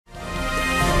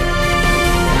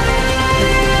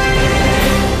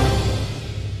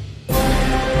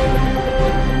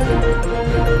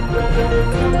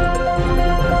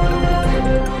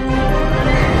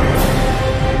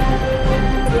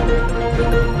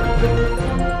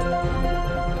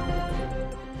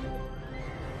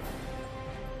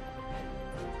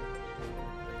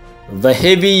The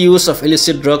heavy use of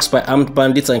illicit drugs by armed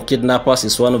bandits and kidnappers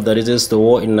is one of the reasons the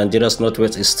war in Nigeria's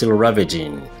northwest is still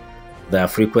ravaging. The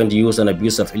frequent use and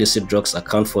abuse of illicit drugs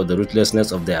account for the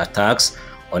ruthlessness of their attacks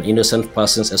on innocent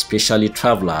persons, especially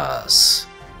travelers.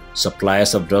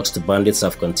 Suppliers of drugs to bandits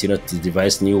have continued to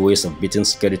devise new ways of beating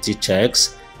security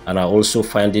checks and are also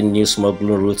finding new smuggling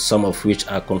routes, some of which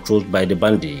are controlled by the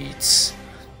bandits.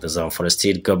 The Zamfara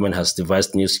state government has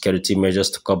devised new security measures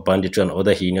to curb banditry and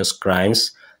other heinous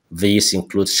crimes. These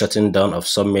include shutting down of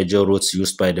some major routes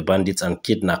used by the bandits and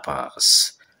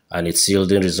kidnappers. And it's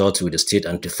yielding results, with the State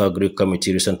Anti-Thuggery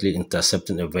Committee recently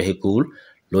intercepting a vehicle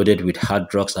loaded with hard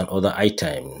drugs and other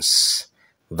items.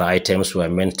 The items were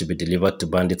meant to be delivered to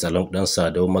bandits along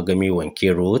Dansado Magami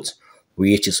Wenke Road,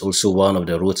 which is also one of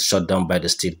the routes shut down by the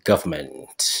state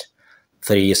government.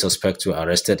 3 suspects were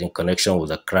arrested in connection with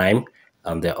the crime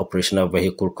and their operational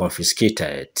vehicle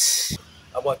confiscated.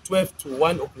 About 12 to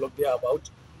 1 o'clock thereabout,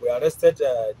 we arrested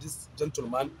this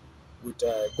gentleman with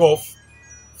a golf.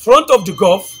 Front of the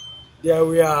golf, there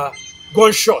were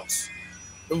gunshots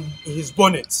in his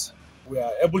bonnet. We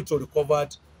are able to recover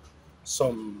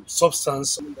some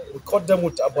substance. We caught them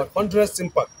with about 100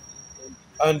 impact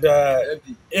and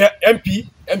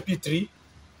MP3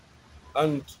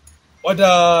 and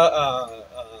other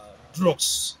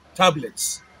drugs,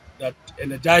 tablets that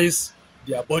energize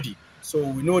their body. So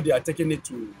we know they are taking it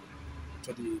to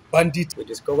the bandit. We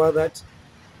discovered that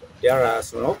there are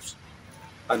snobs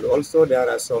and also there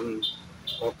are some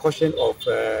concoction of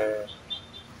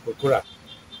kurkura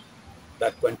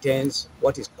that contains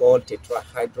what is called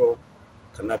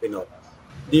tetrahydrocannabinol.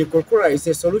 The kurkura is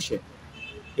a solution.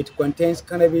 It contains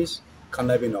cannabis,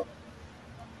 cannabinol.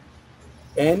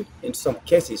 And in some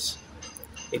cases,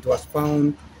 it was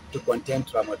found to contain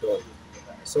tramadol.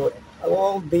 So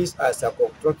all these are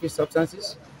psychotropic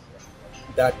substances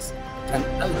that can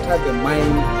alter the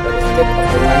mind, the state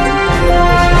of the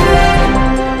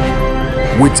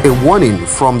mind. With a warning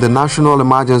from the National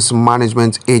Emergency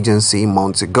Management Agency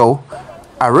months ago,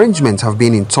 arrangements have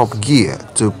been in top gear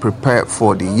to prepare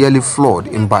for the yearly flood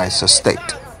in Bayelsa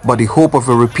State. But the hope of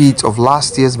a repeat of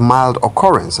last year's mild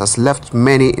occurrence has left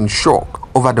many in shock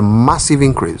over the massive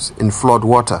increase in flood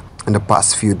water in the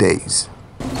past few days.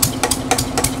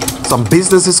 Some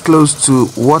businesses close to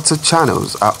water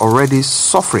channels are already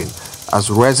suffering as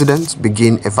residents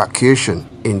begin evacuation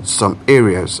in some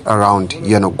areas around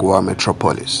Yenagoa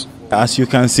metropolis. As you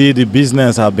can see, the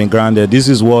business have been grounded. This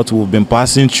is what we've been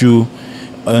passing through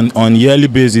on yearly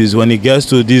basis. When it gets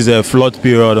to this flood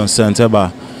period on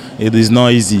September, it is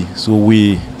not easy. So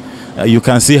you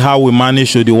can see how we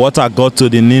managed to. The water got to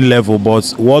the knee level,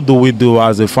 but what do we do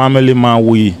as a family man?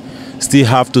 We still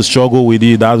have to struggle with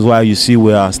it. That's why you see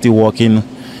we are still working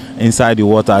inside the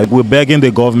water. We're begging the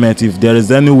government, if there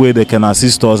is any way they can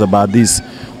assist us about this,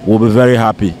 we'll be very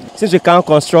happy. Since we can't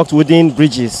construct wooden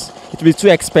bridges, it will be too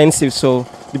expensive, so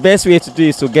the best way to do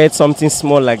is to get something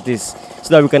small like this so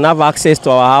that we can have access to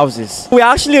our houses. We're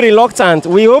actually reluctant.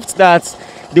 We hoped that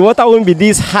the water won't be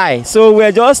this high, so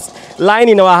we're just lying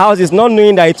in our houses not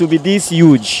knowing that it will be this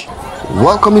huge.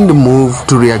 Welcoming the move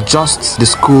to readjust the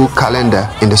school calendar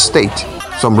in the state,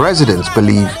 some residents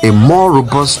believe a more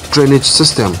robust drainage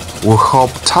system will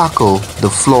help tackle the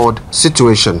flood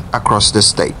situation across the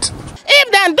state.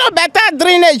 If they do better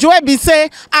drainage, where we say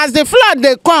as the flood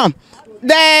they come,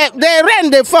 the rain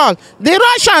they fall, the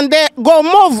Russian they go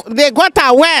move the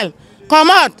gutter well, come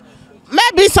out.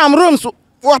 Maybe some rooms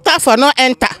water for no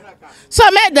enter. So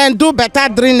make them do better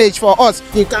drainage for us.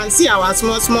 You can see our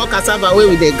small cassava way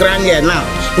with the ground here now.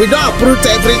 We don't uproot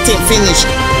everything finished.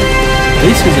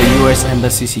 This is the U.S.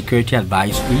 Embassy security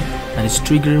advisory and is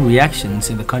triggering reactions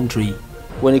in the country.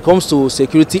 When it comes to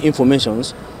security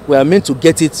informations, we are meant to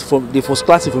get it from the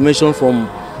first-class information from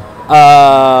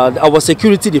our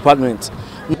security department.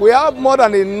 We have more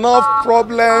than enough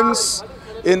problems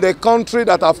in the country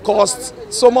that have caused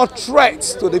so much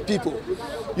threats to the people.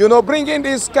 You know, bringing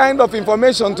this kind of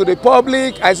information to the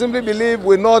public, I simply believe,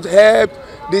 will not help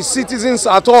the citizens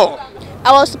at all.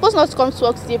 I was supposed not to come to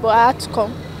work today, but I had to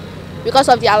come because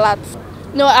of the alert.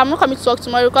 No, I'm not coming to work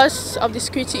tomorrow because of the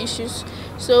security issues.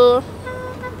 So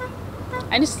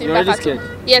I need to stay back at home.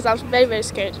 Yes, I'm very, very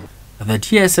scared. The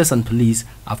TSS and police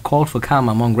have called for calm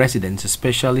among residents,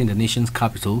 especially in the nation's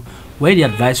capital, where the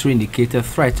advisory indicated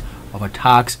threat of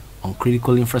attacks on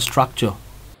critical infrastructure.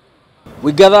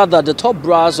 We gather that the top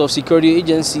brass of security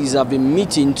agencies have been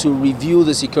meeting to review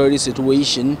the security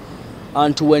situation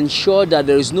and to ensure that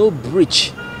there is no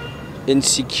breach in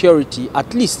security,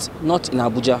 at least not in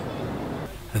Abuja.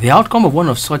 The outcome of one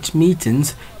of such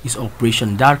meetings is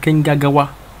Operation Darken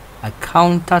Gagawa, a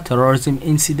counter-terrorism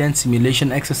incident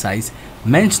simulation exercise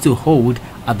meant to hold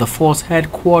at the force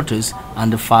headquarters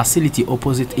and the facility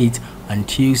opposite it on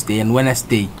Tuesday and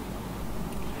Wednesday.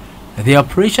 The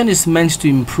operation is meant to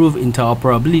improve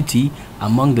interoperability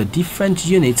among the different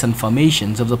units and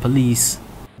formations of the police.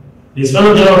 The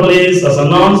Inspector General of Police has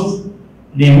announced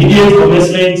the immediate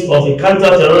commencement of a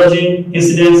counter-terrorism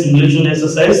incident simulation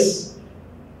exercise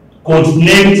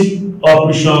codenamed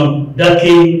Operation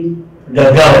Dake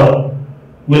Gagawa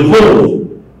will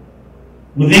hold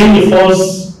within the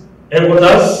force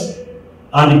headquarters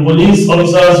and the police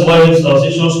officers' wives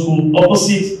association school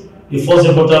opposite the force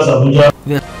headquarters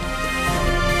Abuja.